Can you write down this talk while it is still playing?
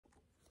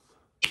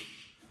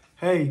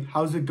Hey,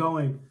 how's it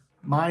going?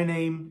 My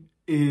name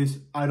is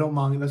I Don't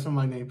Manga. That's not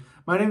my name.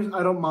 My name is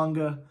I Don't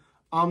Manga.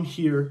 I'm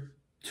here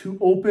to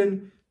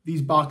open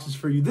these boxes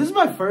for you. This is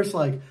my first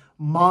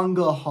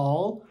manga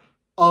haul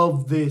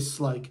of this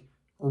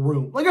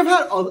room. I've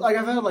had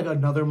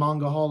another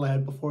manga haul I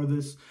had before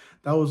this.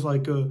 That was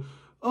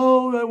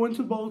oh, I went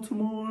to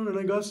Baltimore and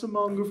I got some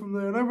manga from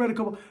there and I read a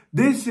couple.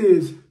 This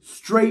is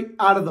straight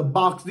out of the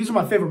box. These are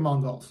my favorite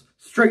manga hauls.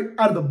 Straight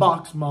out of the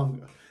box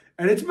manga.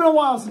 And it's been a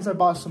while since I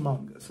bought some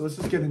manga. So let's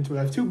just get into it.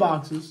 I have 2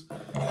 boxes,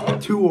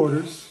 2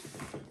 orders.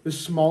 This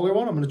smaller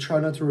one, I'm going to try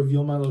not to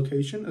reveal my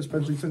location,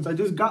 especially since I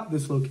just got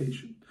this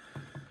location.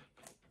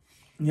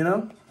 You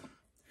know?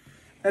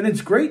 And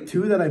it's great,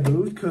 too, that I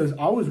moved because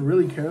I was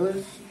really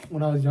careless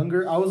when I was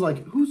younger. I was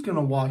like, who's going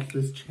to watch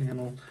this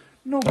channel?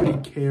 Nobody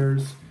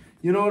cares.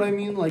 You know what I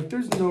mean?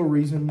 There's no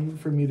reason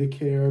for me to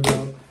care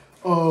about,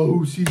 oh,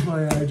 who sees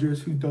my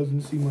address, who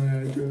doesn't see my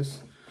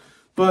address.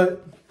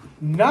 But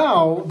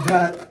now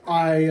that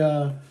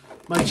my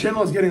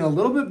channel is getting a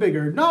little bit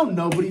bigger, now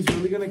nobody's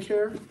really going to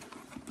care.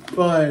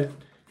 But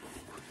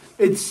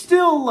it's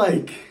still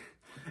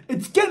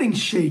it's getting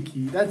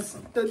shaky. That's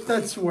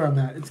where I'm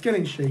at. It's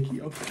getting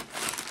shaky. Okay.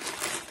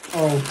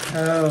 Oh,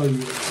 hell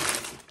yeah.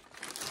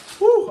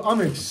 Whew, I'm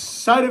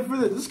excited for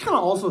this. This kind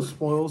of also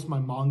spoils my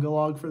manga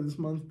log for this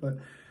month, but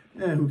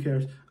who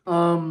cares?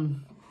 I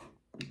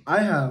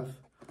have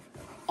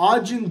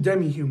Ajin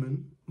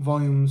Demi-Human,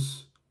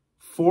 volumes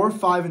 4,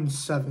 5, and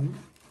 7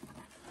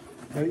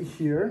 right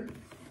here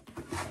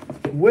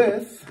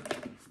with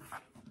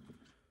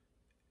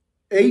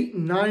 8,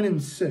 9,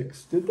 and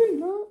 6. Did they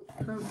not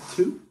have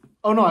 2?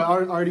 Oh, no, I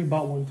already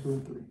bought 1, 2,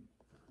 and 3.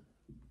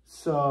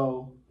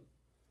 So,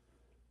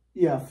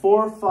 yeah,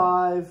 4,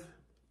 5,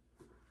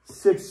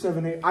 6,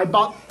 7, 8. I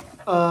bought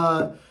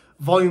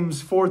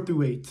volumes 4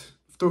 through 8.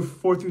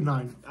 4 through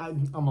 9.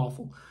 I'm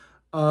awful.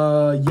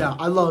 Yeah,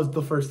 I love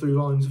the first 3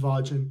 volumes of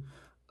Ajin.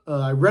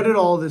 I read it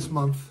all this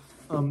month.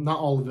 Not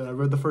all of it. I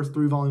read the first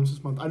 3 volumes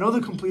this month. I know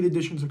the complete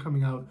editions are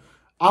coming out.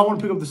 I want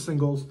to pick up the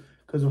singles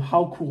because of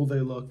how cool they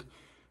look.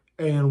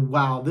 And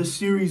wow, this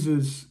series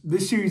is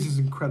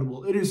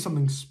incredible. It is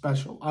something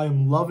special. I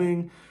am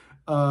loving.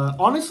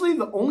 Honestly,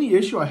 the only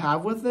issue I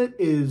have with it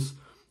is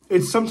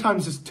it's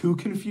sometimes just too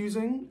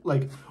confusing,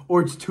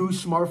 or it's too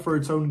smart for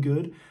its own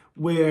good,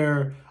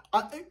 where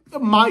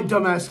my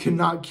dumbass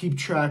cannot keep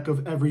track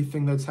of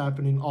everything that's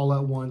happening all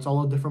at once,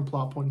 all the different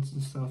plot points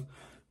and stuff.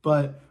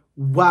 But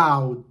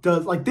wow,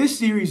 this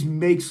series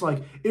makes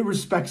it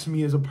respects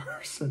me as a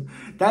person.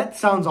 That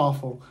sounds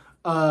awful.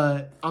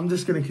 I'm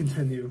just gonna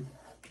continue.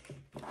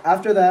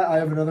 After that, I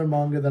have another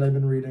manga that I've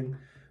been reading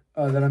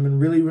that I've been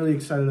really, really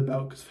excited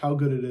about because of how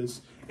good it is.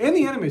 And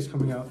the anime is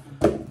coming out.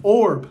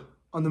 Orb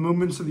on the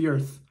Movements of the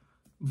Earth.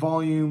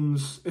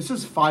 Volumes, it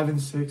says 5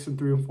 and 6 and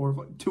 3 and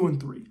 4, 2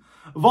 and 3.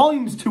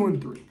 Volumes 2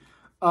 and 3.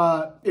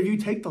 If you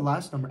take the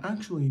last number,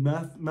 actually,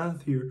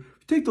 math here.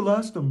 If you take the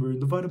last number and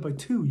divide it by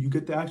 2, you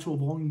get the actual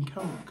volume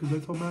count because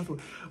that's how math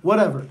works.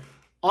 Whatever.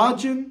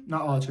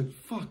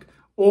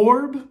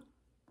 Orb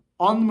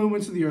on the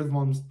Movements of the Earth,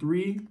 volumes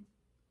 3,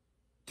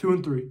 2,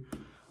 and 3.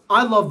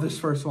 I love this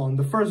first volume.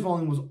 The first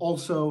volume was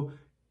also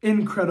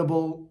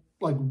incredible.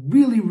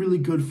 Really, really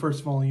good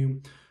first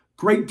volume.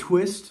 Great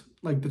twist.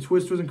 The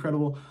twist was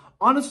incredible.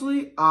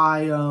 Honestly,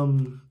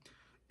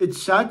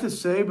 it's sad to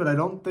say, but I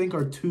don't think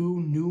our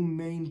 2 new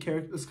main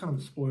characters, it's kind of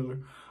a spoiler.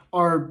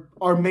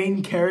 Our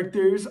main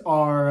characters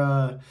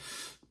are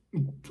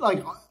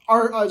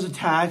as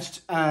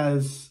attached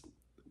as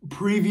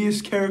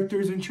previous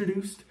characters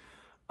introduced.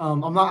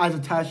 I'm not as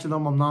attached to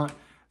them.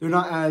 They're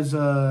not as,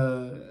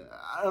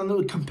 I don't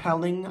know,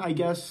 compelling, I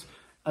guess,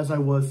 as I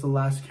was the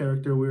last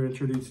character we were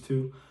introduced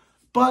to.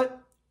 But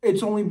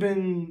it's only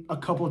been a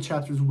couple of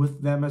chapters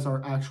with them as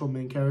our actual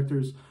main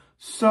characters.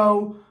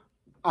 So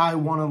I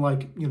want to,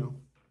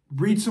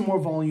 read some more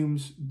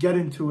volumes, get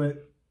into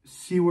it,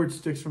 see where it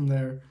sticks from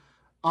there.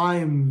 I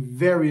am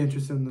very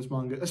interested in this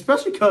manga,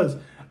 especially because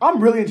I'm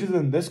really interested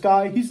in this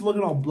guy. He's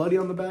looking all bloody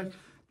on the back.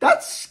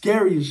 That's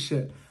scary as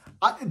shit.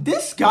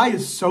 This guy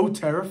is so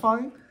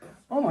terrifying.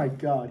 Oh my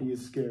god, he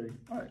is scary.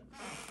 All right.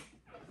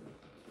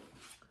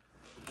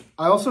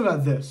 I also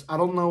got this. I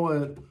don't know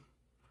what.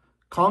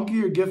 Conquer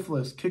your gift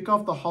list. Kick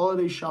off the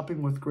holiday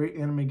shopping with great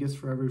anime gifts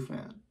for every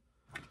fan.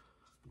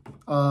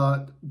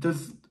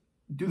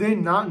 Do they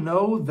not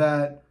know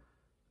that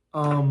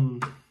I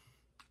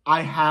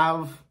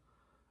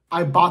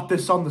bought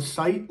this on the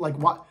site?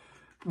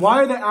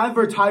 Why are they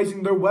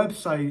advertising their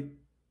website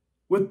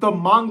with the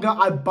manga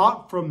I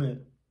bought from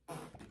it?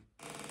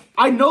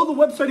 I know the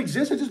website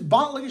exists. I just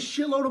bought a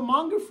shitload of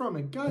manga from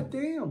it. God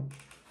damn.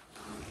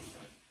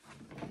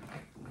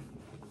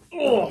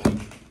 Oh.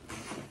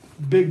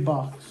 Big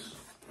box.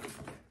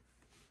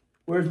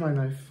 Where's my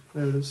knife?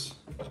 There it is.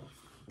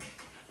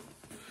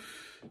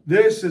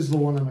 This is the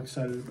one I'm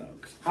excited about.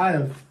 I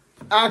have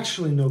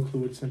actually no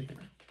clue what's in here.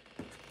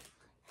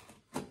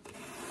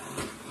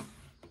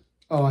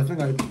 Oh, I think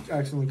I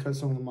accidentally cut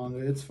some of the manga.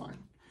 It's fine.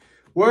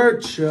 We're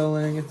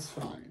chilling. It's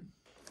fine.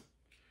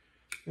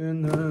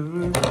 And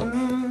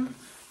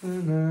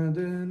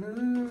That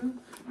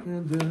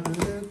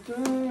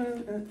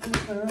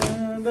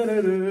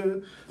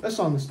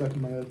song is stuck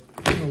in my head.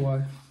 I don't know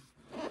why.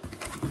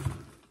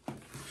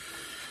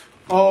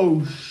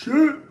 Oh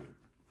shit!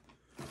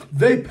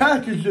 They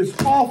packaged this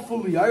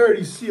awfully. I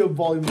already see a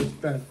volume that's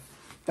bent.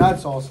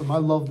 That's awesome. I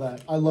love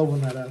that. I love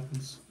when that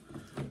happens.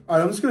 All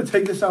right, I'm just gonna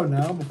take this out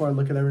now before I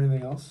look at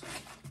everything else.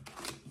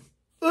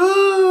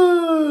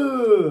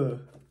 Ugh!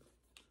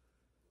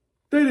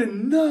 They did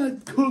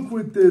not cook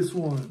with this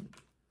one.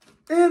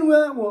 And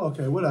that well,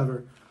 okay,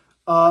 whatever.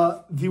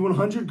 The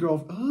 100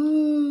 girl.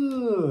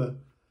 Ugh!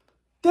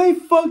 They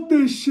fucked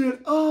this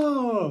shit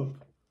up.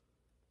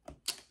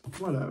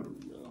 Whatever.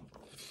 Bro.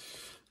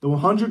 The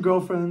 100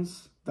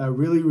 girlfriends that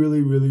really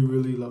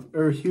love,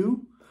 or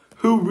who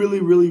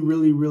really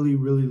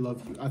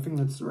love you. I think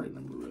that's the right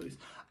number, really.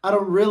 I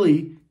don't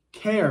really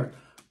care.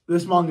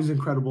 This manga is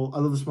incredible. I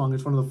love this manga.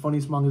 It's one of the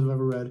funniest mangas I've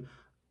ever read.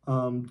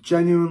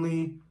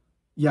 Genuinely,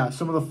 yeah,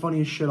 some of the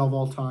funniest shit of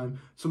all time.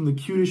 Some of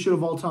the cutest shit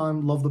of all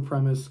time. Love the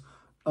premise.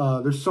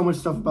 There's so much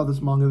stuff about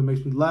this manga that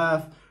makes me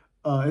laugh.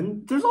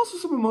 And there's also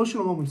some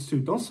emotional moments too.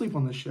 Don't sleep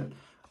on this shit.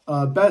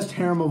 Best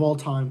harem of all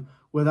time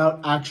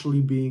without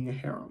actually being a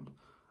harem.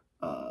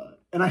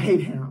 And I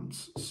hate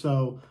harems.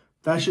 So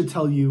that should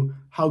tell you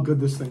how good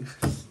this thing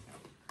is.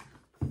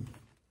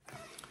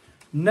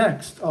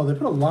 Next. Oh, they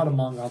put a lot of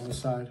manga on the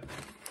side.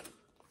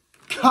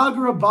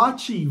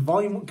 Kagurabachi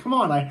volume 1. Come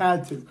on, I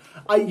had to.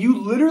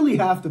 You literally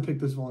have to pick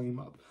this volume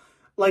up.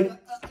 Like,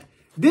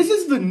 this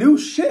is the new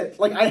shit.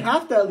 Like, I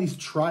have to at least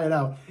try it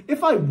out.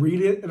 If I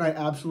read it and I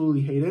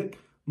absolutely hate it,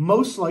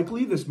 most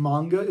likely this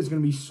manga is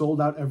going to be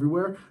sold out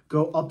everywhere,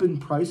 go up in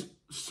price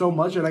so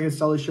much, and I can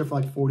sell this shit for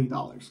like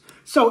 $40.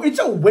 So it's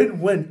a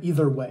win-win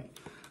either way.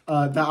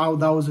 That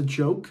was a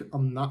joke.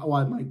 I'm not. Well,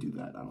 I might do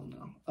that. I don't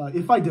know.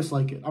 If I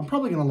dislike it, I'm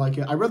probably going to like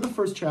it. I read the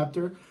first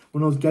chapter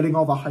when I was getting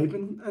all the hype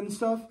and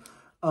stuff.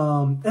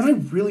 And I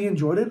really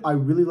enjoyed it. I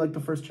really liked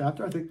the first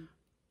chapter. I think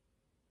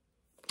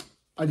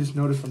I just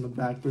noticed on the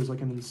back there's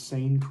like an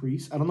insane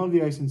crease. I don't know if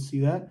you guys can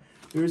see that.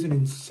 There's an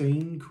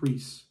insane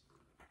crease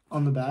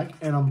on the back,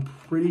 and I'm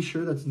pretty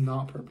sure that's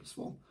not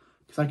purposeful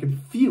because I can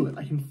feel it.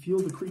 I can feel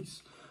the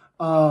crease.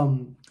 I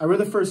read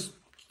the first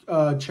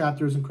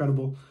chapter. Is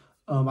incredible.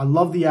 I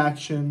love the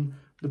action.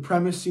 The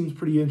premise seems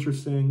pretty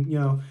interesting. You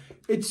know,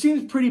 it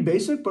seems pretty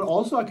basic, but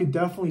also I could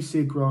definitely see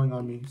it growing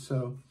on me.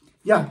 So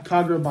yeah,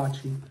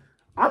 Kagurabachi.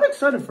 I'm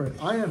excited for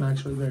it. I am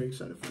actually very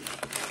excited for it.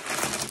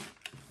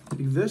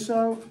 Take this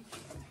out.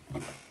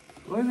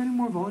 Do I have any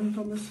more volumes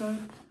on this side?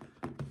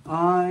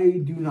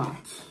 I do not.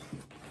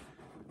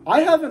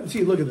 I haven't,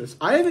 see, look at this.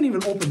 I haven't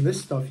even opened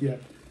this stuff yet.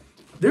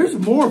 There's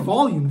more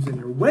volumes in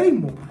here, way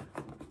more.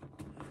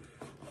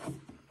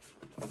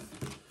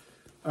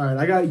 All right,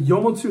 I got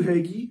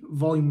Yomotsuhegi,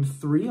 volume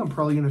 3. I'm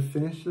probably going to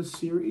finish this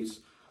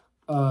series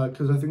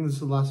because I think this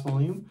is the last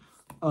volume.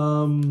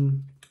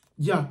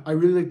 Yeah, I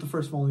really like the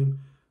first volume.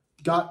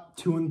 Got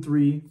 2 and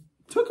 3.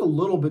 Took a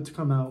little bit to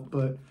come out,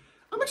 but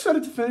I'm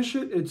excited to finish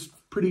it. It's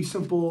pretty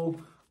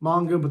simple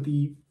manga, but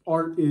the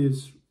art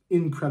is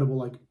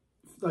incredible.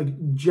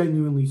 Like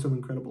genuinely some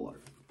incredible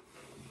art.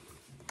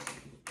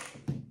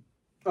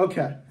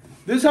 Okay,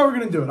 this is how we're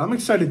going to do it. I'm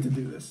excited to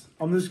do this.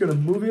 I'm just going to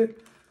move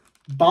it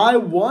by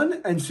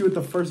one and see what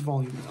the first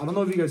volume is. I don't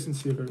know if you guys can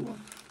see it very well.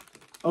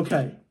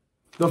 Okay,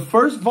 the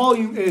first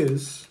volume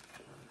is,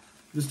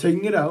 just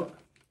taking it out,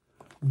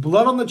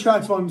 Blood on the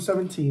Tracks, volume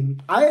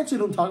 17. I actually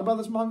don't talk about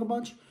this manga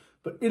much,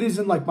 but it is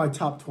in like my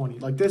top 20.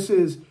 Like this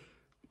is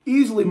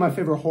easily my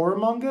favorite horror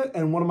manga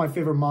and one of my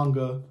favorite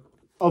manga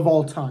of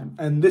all time.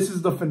 And this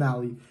is the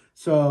finale.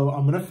 So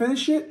I'm going to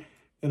finish it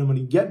and I'm going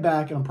to get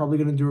back and I'm probably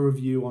going to do a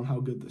review on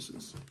how good this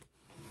is.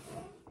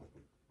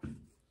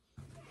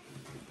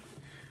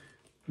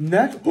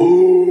 Next.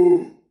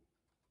 Oh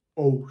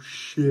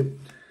shit.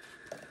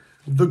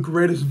 The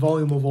greatest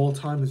volume of all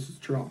time is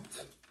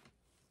dropped.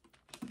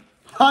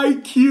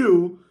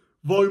 IQ,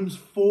 volumes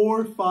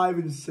 4, 5,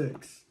 and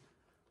 6.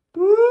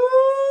 Woo!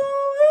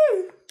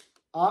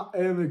 I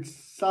am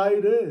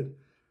excited.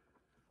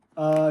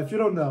 If you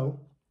don't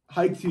know,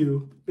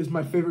 Haikyuu is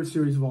my favorite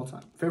series of all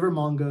time. Favorite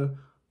manga,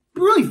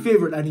 really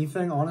favorite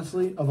anything,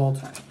 honestly, of all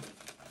time.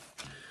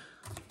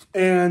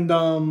 And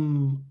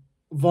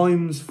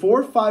volumes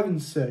 4, 5,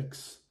 and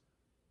 6.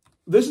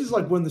 This is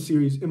like when the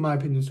series, in my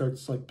opinion,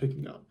 starts like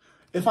picking up.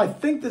 If I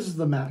think this is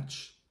the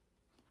match.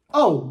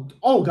 Oh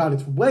God,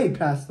 it's way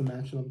past the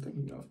match that I'm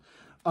thinking of.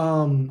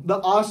 The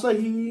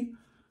Asahi,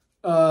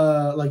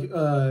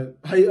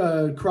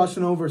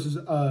 Kurashino versus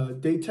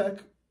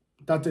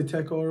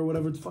Dateteko or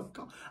whatever it's fucking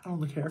called. I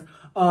don't care.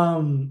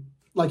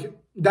 Like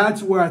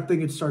that's where I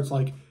think it starts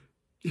like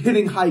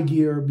hitting high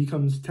gear,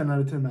 becomes 10 out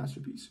of 10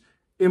 masterpiece,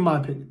 in my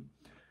opinion.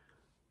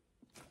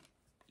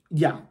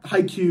 Yeah,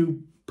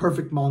 Haikyuu,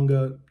 perfect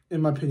manga,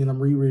 in my opinion.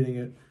 I'm rereading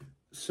it.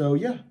 So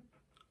yeah,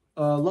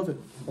 love it.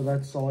 So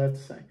that's all I have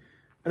to say.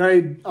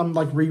 And I'm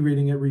like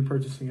rereading it,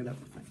 repurchasing it,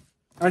 everything.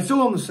 And I still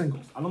own the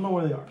singles. I don't know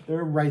where they are.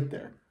 They're right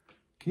there.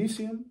 Can you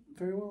see them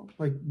very well?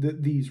 Like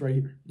these right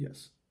here.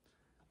 Yes.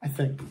 I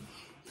think.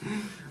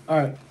 All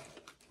right.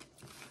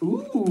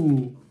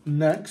 Ooh,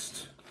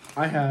 next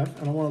I have,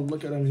 and I want to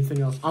look at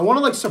anything else. I want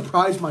to like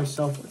surprise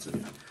myself with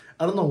it.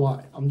 I don't know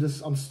why.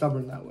 I'm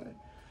stubborn that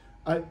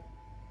way.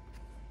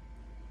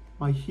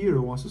 My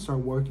heater wants to start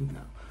working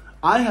now.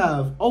 I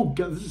have, oh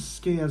god, this is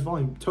skinny ass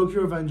volume.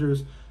 Tokyo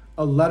Avengers,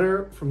 a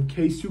letter from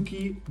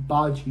Keisuke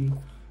Baji,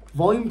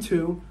 volume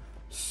 2,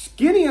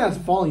 skinny ass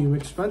volume,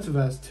 expensive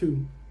ass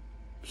too.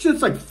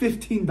 Shit's like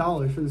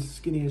 $15 for this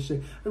skinny ass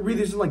shit. I read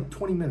this in like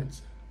 20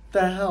 minutes.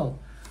 The hell?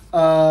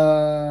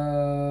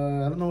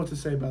 I don't know what to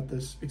say about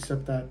this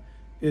except that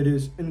it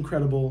is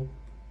incredible.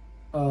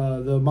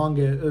 The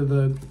manga,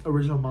 the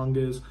original manga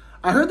is.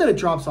 I heard that it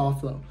drops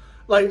off though.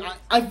 Like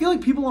I feel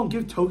like people don't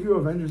give Tokyo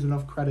Avengers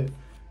enough credit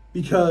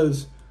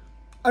because,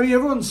 I mean,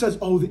 everyone says,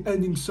 "Oh, the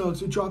ending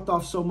sucks. It dropped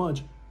off so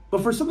much,"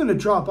 but for something to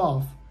drop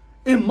off,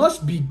 it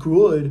must be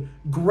good,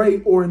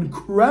 great, or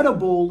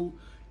incredible.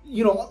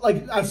 You know,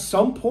 like at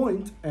some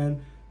point,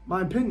 and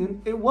my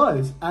opinion, it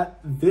was at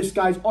this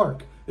guy's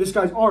arc. This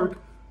guy's arc,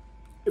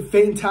 a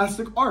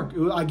fantastic arc.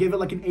 I gave it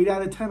like an 8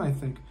 out of 10, I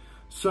think.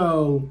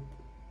 So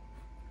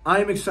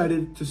I am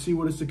excited to see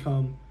what is to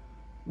come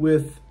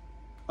with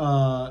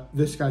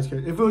this guy's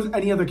character. If it was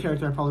any other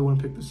character, I probably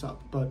wouldn't pick this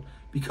up. But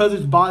because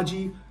it's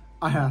Baji,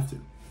 I have to.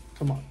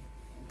 Come on.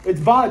 It's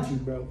Baji,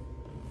 bro.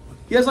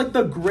 He has like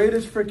the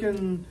greatest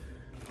freaking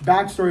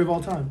backstory of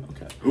all time.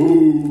 Okay.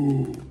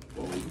 Ooh.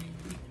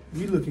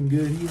 We looking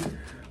good here.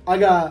 I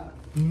got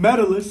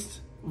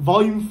Medalist,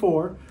 Volume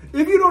 4.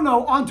 If you don't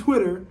know, on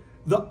Twitter,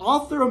 the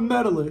author of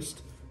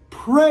Medalist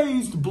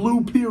praised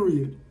Blue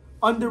Period.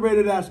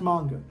 Underrated ass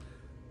manga.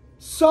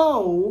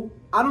 So,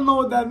 I don't know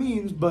what that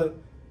means, but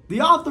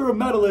the author of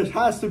Medalist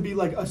has to be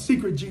like a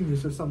secret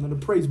genius or something to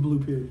praise Blue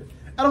Period.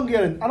 I don't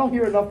get it. I don't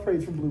hear enough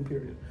praise from Blue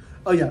Period.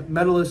 Oh yeah,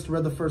 Medalist,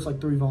 read the first like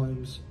 3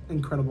 volumes.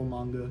 Incredible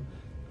manga.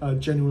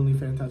 Genuinely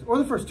fantastic. Or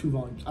the first 2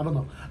 volumes. I don't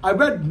know. I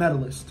read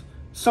Medalist.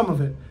 Some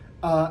of it.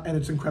 And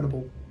it's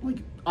incredible. Like,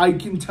 I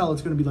can tell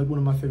it's going to be like one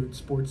of my favorite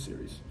sports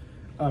series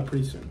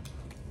pretty soon.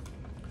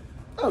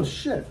 Oh,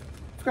 shit.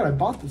 I forgot I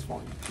bought this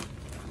volume.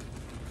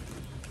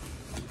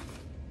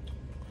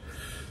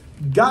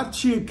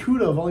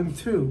 Gachiakuda, Volume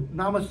 2.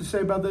 Not much to say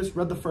about this.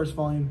 Read the first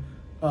volume.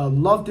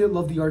 Loved it.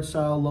 Loved the art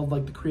style. Loved,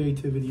 like, the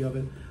creativity of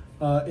it.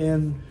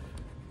 And,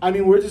 I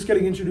mean, we're just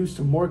getting introduced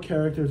to more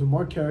characters and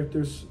more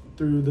characters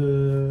through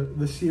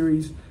the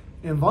series.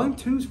 And Volume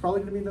 2 is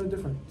probably going to be no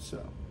different.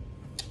 So,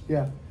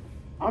 yeah.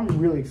 I'm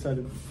really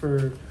excited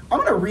for... I'm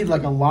going to read,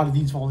 like, a lot of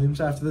these volumes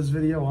after this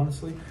video,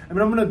 honestly. I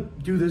mean, I'm going to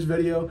do this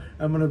video.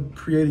 I'm going to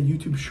create a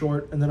YouTube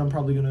short. And then I'm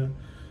probably going to,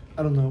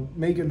 I don't know,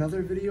 make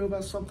another video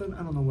about something. I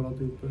don't know what I'll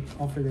do, but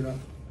I'll figure it out.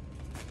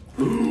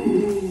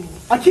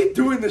 I keep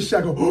doing this shit.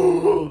 I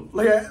go,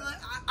 like,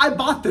 I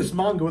bought this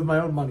manga with my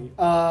own money.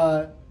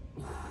 The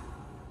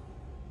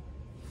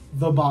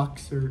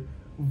Boxer,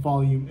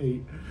 Volume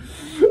 8.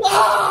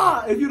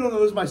 If you don't know,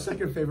 this is my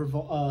second favorite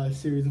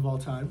series of all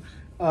time.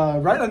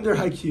 Right under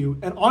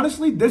Haikyuu. And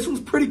honestly, this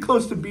was pretty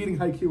close to beating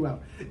Haikyuu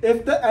out.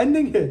 If the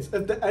ending hits,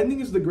 if the ending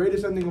is the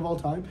greatest ending of all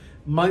time,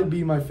 might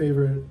be my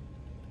favorite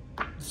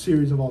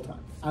series of all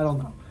time. I don't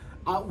know.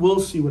 We'll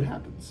see what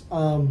happens.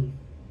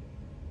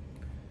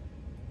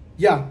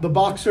 Yeah, The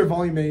Boxer,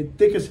 Volume 8,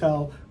 thick as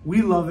hell.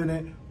 We loving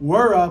it.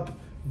 We're up.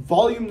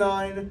 Volume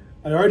 9.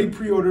 I already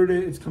pre-ordered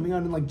it. It's coming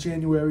out in like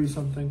January or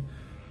something.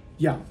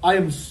 Yeah, I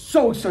am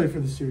so excited for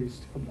the series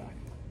to come back.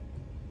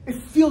 It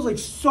feels like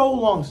so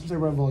long since I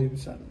read Volume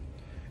 7.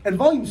 And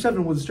Volume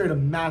 7 was straight a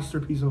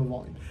masterpiece of a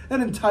volume. That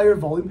entire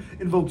volume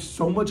invoked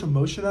so much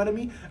emotion out of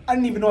me. I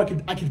didn't even know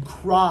I could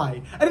cry.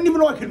 I didn't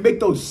even know I could make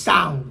those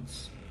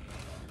sounds.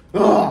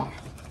 Ugh.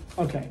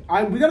 Okay,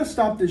 we gotta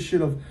stop this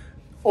shit of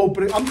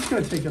opening. I'm just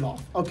gonna take it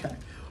off. Okay.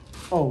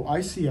 Oh,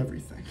 I see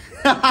everything.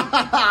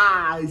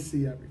 I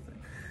see everything.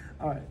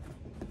 All right.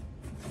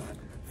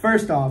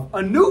 First off,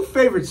 a new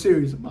favorite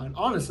series of mine.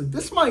 Honestly,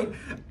 this might...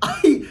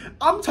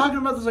 I'm talking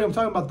about this like I'm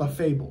talking about The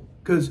Fable.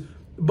 Because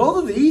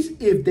both of these,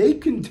 if they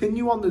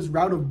continue on this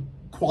route of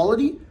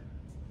quality,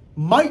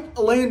 might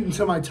land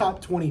into my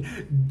top 20.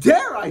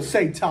 Dare I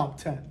say top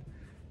 10.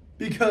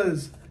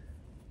 Because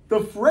The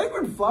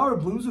Fragrant Flower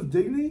Blooms with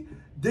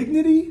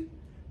Dignity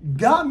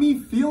got me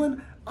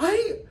feeling...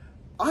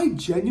 I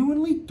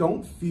genuinely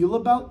don't feel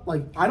about...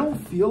 Like, I don't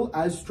feel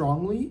as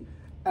strongly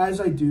as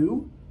I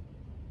do...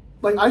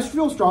 Like, I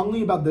feel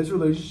strongly about this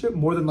relationship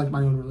more than, like, my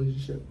own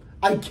relationship.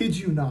 I kid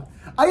you not.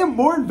 I am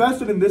more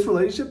invested in this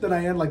relationship than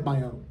I am, like,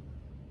 my own.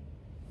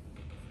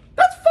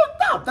 That's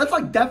fucked up. That's,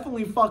 like,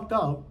 definitely fucked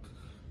up.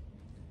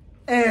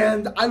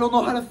 And I don't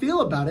know how to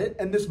feel about it.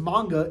 And this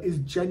manga is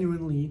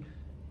genuinely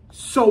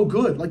so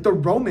good. Like, the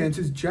romance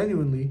is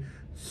genuinely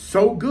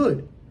so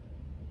good.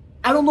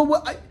 I don't know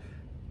what...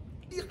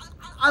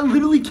 I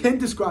literally can't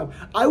describe.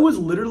 I was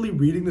literally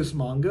reading this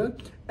manga,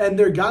 and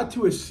there got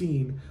to a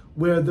scene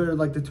where they're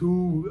like the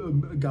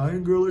two, a guy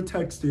and girl are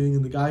texting,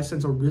 and the guy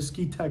sends a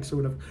risky text or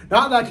whatever.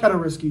 Not that kind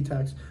of risky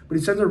text, but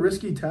he sends a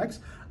risky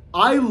text.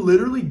 I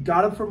literally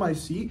got up from my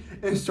seat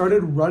and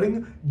started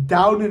running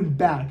down and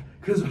back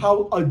because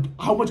how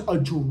much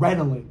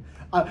adrenaline.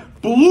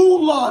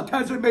 Blue Lock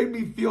hasn't made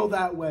me feel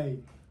that way.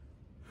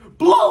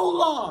 Blow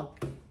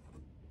Lock!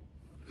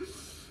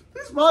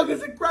 This manga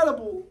is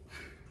incredible.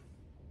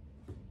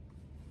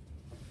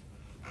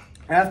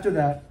 After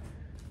that,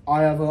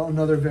 I have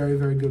another very,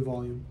 very good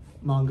volume,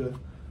 manga.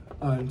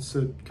 It's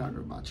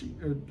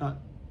Kagurabachi, or not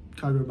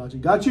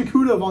Kagurabachi,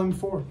 Gachikuda Volume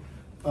 4.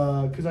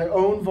 Because I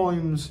own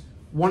volumes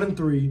 1 and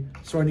 3,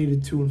 so I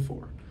needed 2 and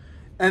 4.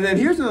 And then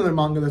here's another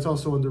manga that's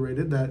also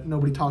underrated that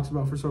nobody talks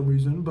about for some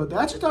reason, but they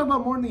actually talk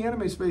about more in the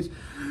anime space.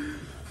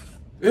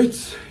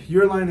 It's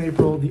Your Lie in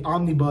April, the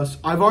Omnibus.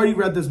 I've already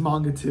read this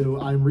manga too.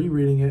 I'm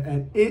rereading it,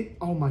 and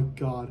oh my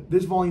god,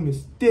 this volume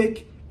is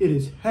thick, it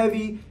is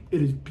heavy,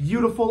 it is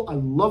beautiful. I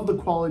love the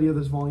quality of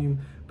this volume,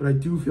 but I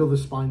do feel the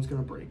spine's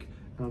gonna break,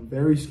 and I'm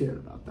very scared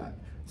about that.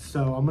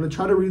 So I'm gonna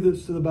try to read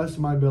this to the best of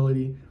my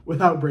ability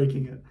without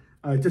breaking it.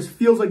 It just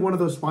feels like one of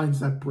those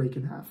spines that break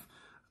in half.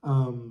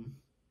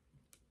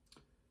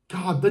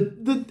 God,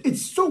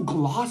 it's so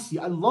glossy.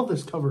 I love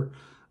this cover.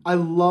 I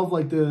love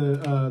like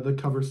the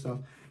cover stuff.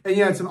 And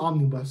yeah, it's an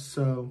omnibus,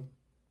 so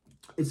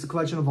it's a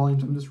collection of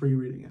volumes. I'm just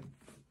rereading it.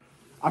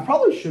 I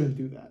probably shouldn't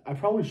do that. I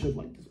probably should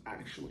like just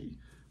actually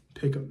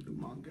pick up new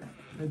manga.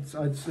 It's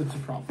a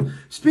problem.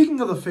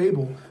 Speaking of the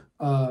Fable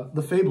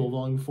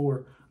Volume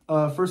 4,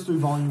 first 3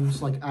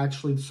 volumes, like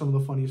actually some of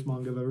the funniest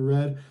manga I've ever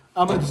read.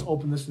 I'm gonna just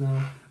open this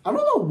now. I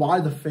don't know why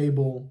the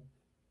Fable,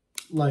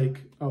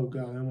 like, oh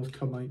god, I almost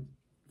cut my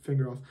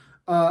finger off.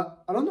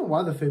 I don't know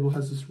why the Fable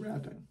has this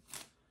wrapping.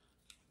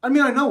 I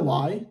mean, I know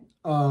why.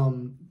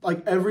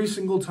 Like every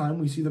single time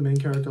we see the main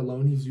character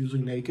alone, he's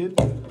usually naked.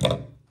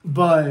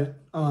 But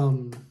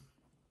I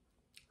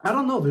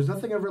don't know. There's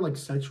nothing ever like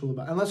sexual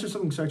about it, unless there's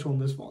something sexual in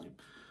this volume,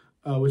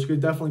 which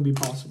could definitely be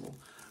possible.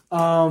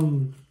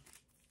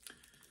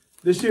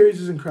 This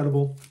series is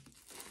incredible.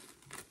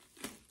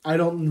 I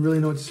don't really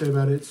know what to say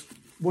about it. It's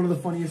one of the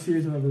funniest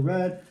series I've ever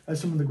read. Has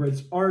some of the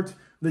greatest art.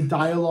 The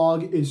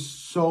dialogue is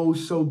so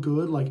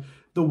good. Like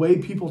the way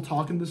people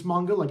talk in this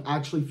manga, like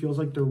actually feels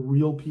like they're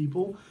real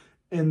people.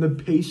 And the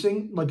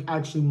pacing, like,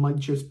 actually might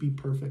just be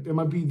perfect. It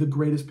might be the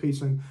greatest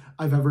pacing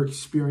I've ever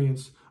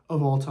experienced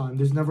of all time.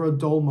 There's never a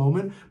dull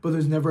moment, but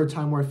there's never a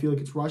time where I feel like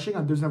it's rushing.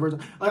 There's never,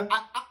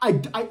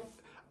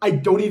 I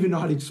don't even know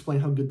how to explain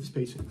how good this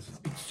pacing is.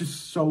 It's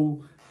just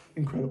so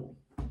incredible.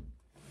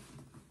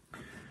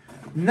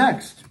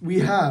 Next, we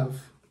have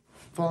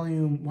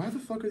volume, why the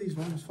fuck are these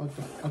volumes fucked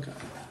up? Okay.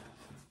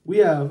 We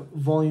have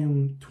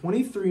volume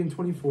 23 and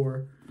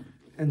 24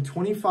 and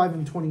 25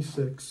 and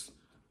 26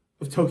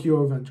 of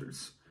Tokyo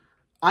Revengers.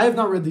 I have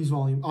not read these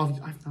volumes.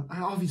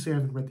 Obviously, I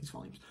haven't read these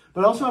volumes.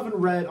 But I also haven't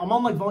read... I'm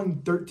on, like,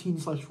 volume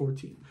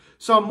 13/14.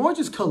 So I'm more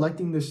just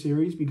collecting this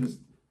series because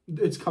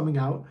it's coming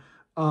out.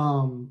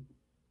 I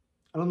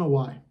don't know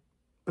why.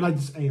 But I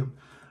just am.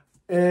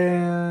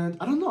 And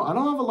I don't know. I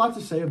don't have a lot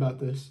to say about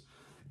this.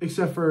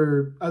 Except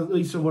for, at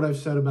least of what I've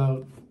said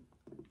about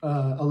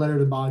A Letter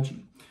to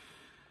Baji.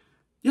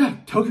 Yeah,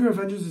 Tokyo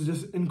Revengers is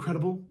just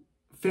incredible.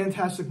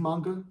 Fantastic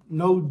manga.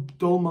 No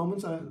dull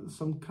moments.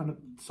 Some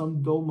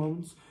dull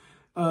moments.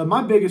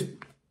 My biggest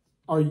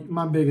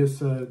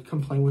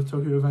complaint with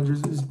Tokyo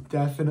Revengers is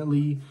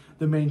definitely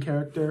the main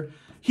character.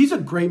 He's a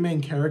great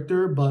main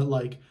character, but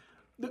like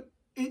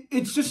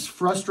it's just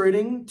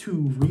frustrating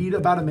to read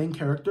about a main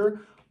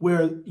character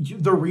where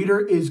the reader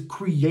is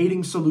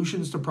creating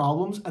solutions to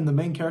problems and the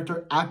main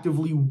character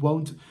actively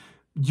won't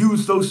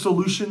use those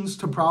solutions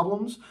to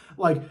problems.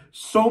 Like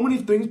so many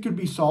things could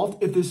be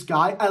solved if this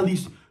guy at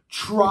least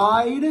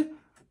tried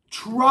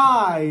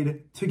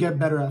to get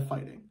better at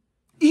fighting.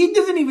 He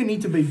doesn't even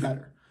need to be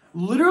better.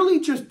 Literally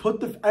just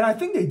put and I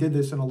think they did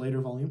this in a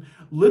later volume,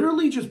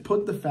 literally just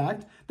put the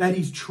fact that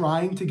he's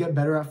trying to get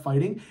better at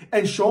fighting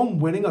and show him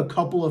winning a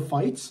couple of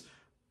fights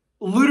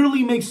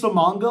literally makes the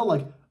manga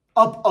like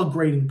up a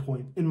grading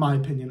point, in my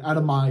opinion, out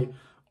of my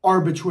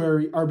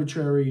arbitrary 0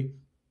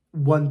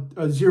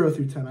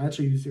 through 10. I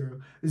actually use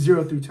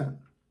 0 through 10.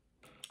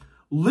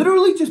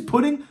 Literally just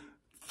putting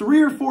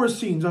 3 or 4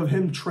 scenes of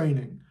him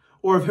training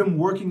or of him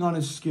working on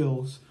his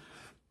skills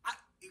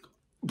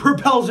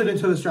propels it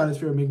into the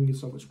stratosphere, making it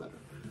so much better.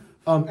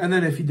 And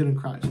then if he didn't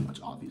cry as much,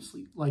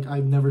 obviously. Like,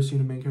 I've never seen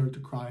a main character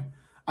cry.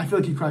 I feel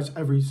like he cries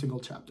every single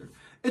chapter.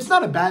 It's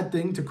not a bad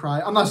thing to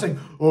cry. I'm not saying,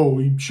 oh,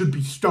 he should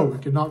be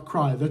stoic and not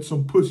cry. That's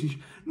some pussy.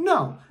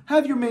 No.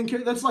 Have your main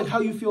character. That's like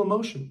how you feel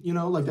emotion. You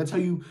know, like that's how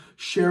you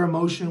share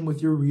emotion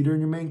with your reader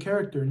and your main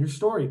character and your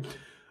story.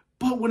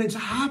 But when it's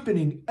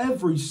happening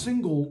every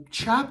single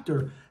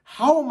chapter,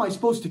 how am I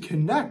supposed to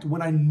connect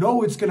when I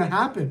know it's going to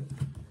happen?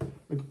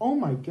 Like, oh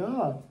my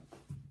God.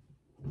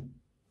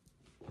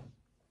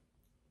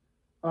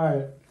 All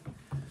right.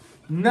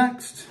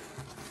 Next,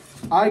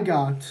 I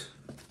got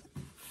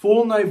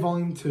Full Night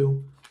Volume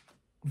 2.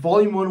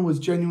 Volume 1 was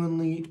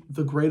genuinely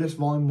the greatest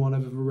Volume 1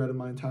 I've ever read in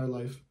my entire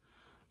life.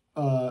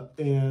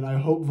 And I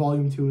hope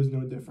Volume 2 is no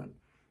different.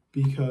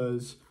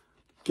 Because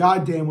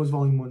goddamn was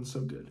Volume 1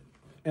 so good.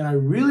 And I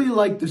really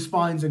like the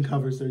spines and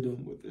covers they're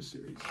doing with this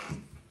series.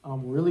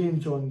 I'm really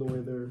enjoying the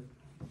way they're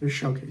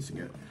showcasing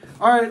it.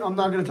 All right, I'm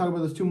not going to talk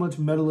about this too much.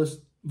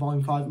 Medalist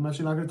Volume 5. I'm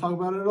actually not going to talk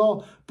about it at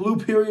all. Blue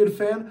Period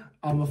fan.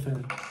 I'm a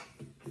fan.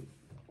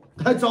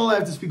 That's all I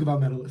have to speak about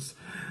medalists.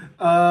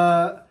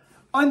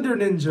 Under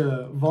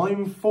Ninja,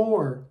 Volume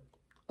 4.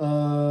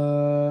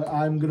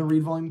 I'm going to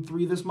read Volume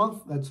 3 this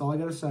month. That's all I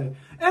got to say.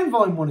 And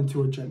Volume 1 and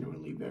 2 are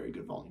genuinely very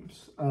good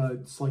volumes.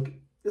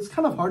 It's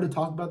kind of hard to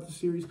talk about the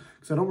series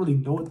because I don't really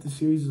know what the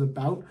series is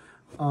about.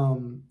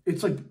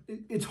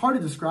 It's hard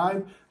to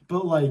describe,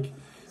 but like,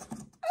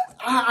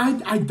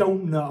 I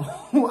don't know.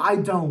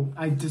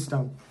 I just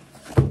don't.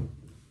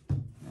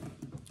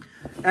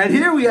 And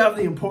here we have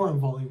the important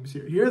volumes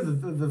here. Here are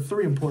the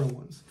 3 important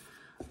ones.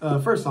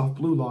 First off,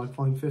 Blue Lock,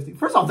 Volume 50.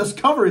 First off, this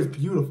cover is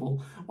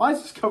beautiful. Why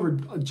is this cover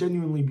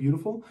genuinely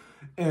beautiful?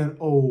 And,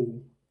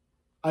 oh,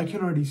 I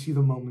can already see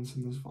the moments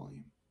in this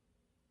volume.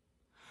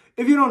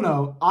 If you don't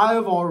know, I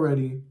have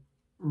already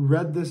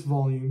read this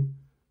volume,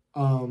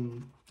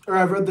 or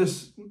I've read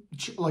this,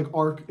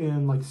 arc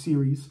and,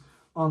 series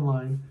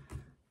online.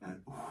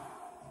 And,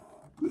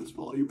 this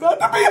volume about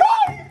to be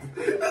high!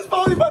 This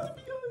volume about to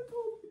be high!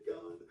 Oh, my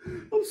God.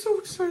 I'm so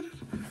excited.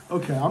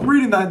 Okay, I'm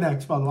reading that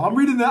next, by the way. I'm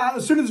reading that.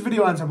 As soon as this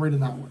video ends, I'm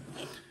reading that one.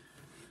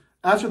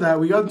 After that,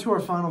 we got into our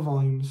final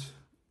volumes.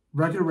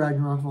 Record of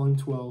Ragnarok, Volume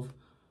 12.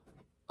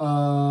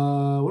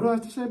 What do I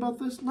have to say about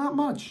this? Not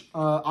much.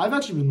 I've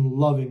actually been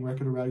loving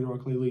Record of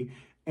Ragnarok lately.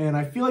 And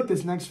I feel like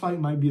this next fight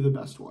might be the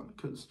best one.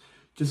 Because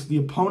just the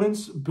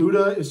opponents,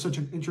 Buddha is such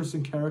an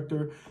interesting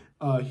character.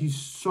 He's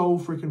so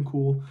freaking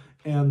cool.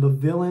 And the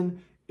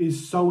villain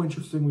is so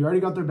interesting. We already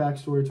got their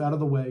backstory. It's out of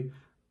the way.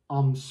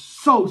 I'm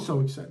so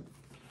excited.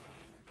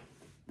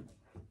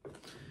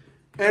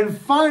 And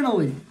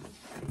finally,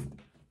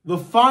 the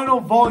final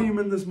volume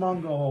in this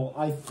manga haul,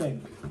 I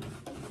think.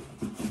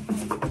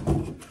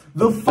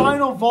 The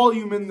final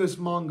volume in this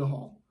manga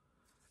haul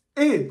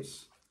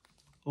is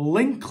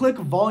Link Click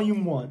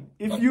Volume 1.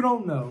 If you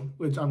don't know,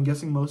 which I'm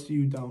guessing most of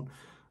you don't,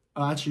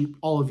 actually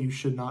all of you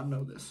should not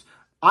know this.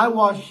 I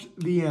watched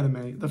the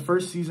anime, the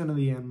first season of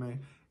the anime,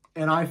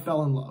 and I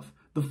fell in love.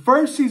 The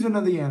first season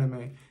of the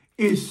anime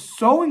is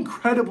so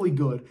incredibly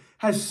good,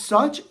 has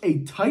such a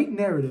tight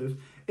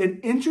narrative, an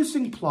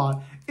interesting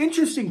plot,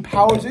 interesting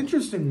powers,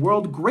 interesting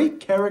world, great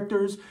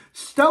characters,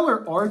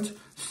 stellar art,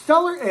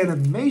 stellar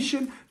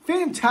animation,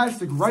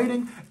 fantastic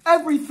writing,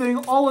 everything,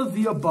 all of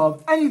the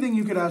above, anything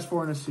you could ask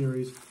for in a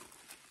series,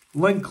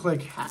 Link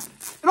Click had.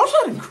 It also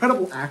had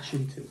incredible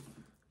action too.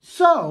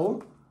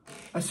 So,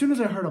 as soon as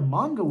I heard a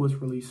manga was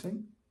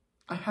releasing,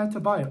 I had to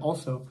buy it.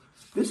 Also,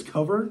 this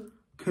cover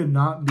could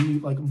not be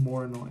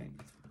more annoying.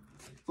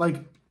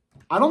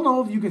 I don't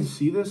know if you can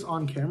see this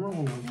on camera.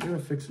 Hold on, I'm gonna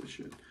fix this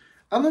shit.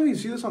 I don't know if you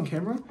can see this on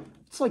camera.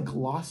 It's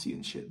glossy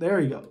and shit. There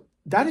you go.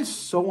 That is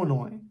so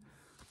annoying.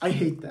 I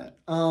hate that.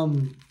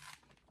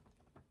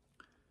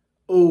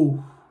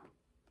 Oh,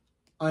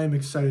 I am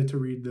excited to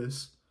read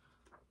this.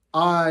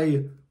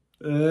 I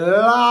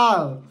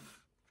love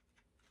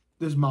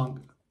this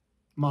manga.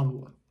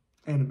 Manhwa.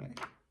 Anime.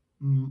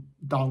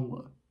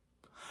 Donghua.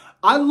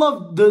 I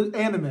love the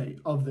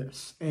anime of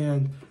this.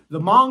 And the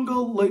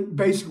manga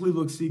basically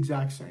looks the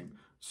exact same.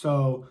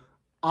 So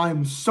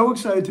I'm so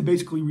excited to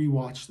basically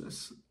rewatch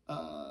this.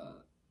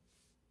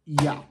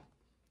 Yeah.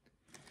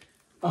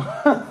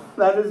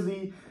 That is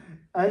the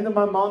end of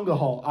my manga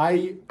haul.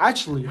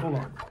 Actually, hold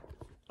on.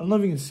 I don't know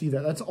if you can see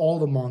that. That's all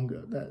the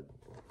manga that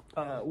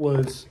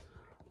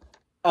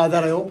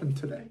that I opened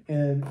today.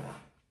 And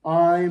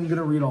I'm going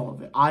to read all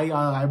of it.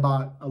 I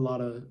bought a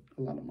lot of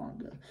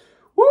manga.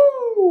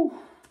 Woo!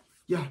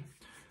 Yeah.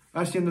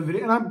 That's the end of the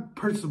video. And I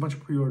purchased a bunch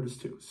of pre-orders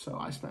too. So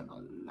I spent a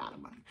lot of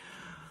money.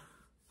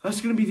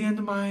 That's going to be the end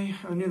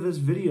of this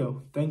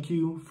video. Thank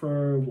you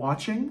for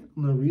watching.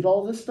 I'm going to read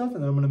all this stuff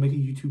and then I'm going to make a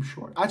YouTube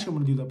short. Actually, I'm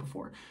going to do that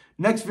before.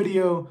 Next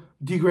video,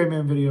 D-Gray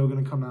Man video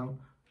going to come out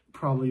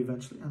probably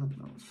eventually. I don't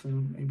know.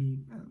 Soon, maybe.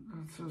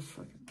 Just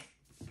fucking...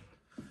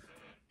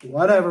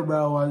 Whatever,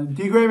 bro.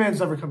 D-Gray Man's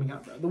never coming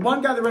out, bro. The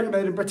one guy that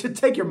recommended, but to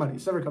take your money.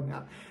 It's never coming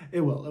out.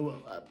 It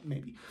will.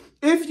 Maybe.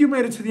 If you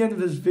made it to the end of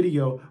this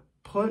video,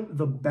 put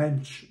the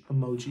bench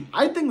emoji.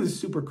 I think this is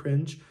super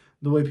cringe,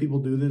 the way people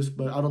do this,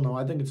 but I don't know.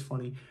 I think it's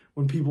funny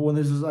when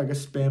this is a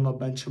spam of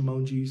bench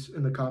emojis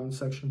in the comment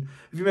section.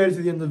 If you made it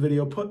to the end of the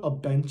video, put a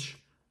bench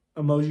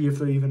emoji if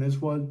there even is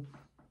one.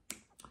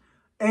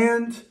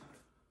 And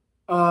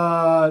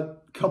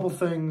couple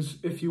things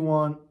if you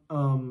want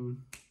to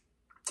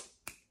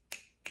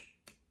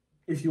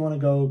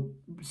go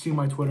see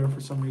my Twitter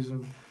for some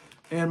reason,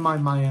 and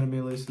my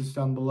anime list is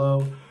down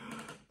below.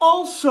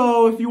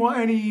 Also, if you want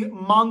any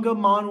manga,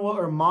 manhwa,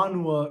 or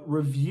manhwa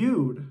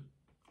reviewed,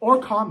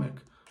 or comic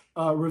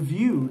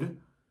reviewed,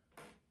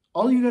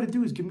 all you got to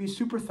do is give me a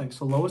super thanks.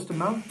 The lowest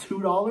amount,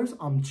 $2.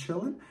 I'm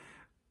chilling.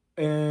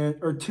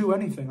 Or $2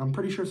 anything. I'm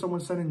pretty sure someone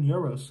sent in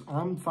euros.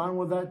 I'm fine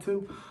with that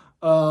too.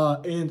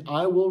 And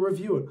I will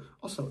review it.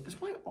 Also, is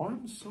my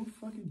arm so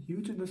fucking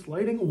huge in this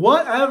lighting?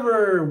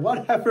 Whatever.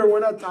 We're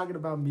not talking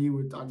about me.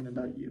 We're talking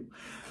about you.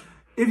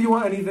 If you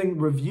want anything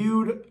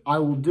reviewed, I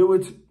will do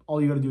it.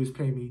 All you got to do is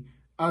pay me.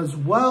 As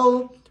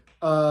well,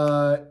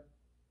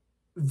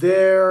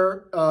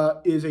 there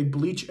is a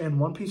Bleach and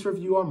One Piece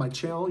review on my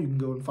channel. You can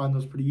go and find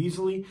those pretty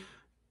easily.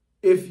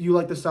 If you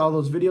like the style of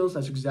those videos,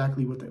 that's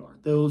exactly what they are.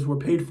 Those were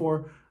paid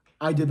for.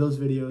 I did those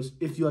videos.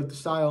 If you like the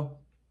style,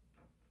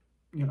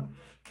 you know,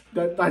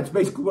 that's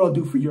basically what I'll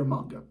do for your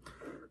manga.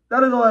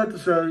 That is all I have to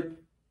say,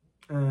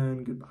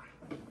 and goodbye.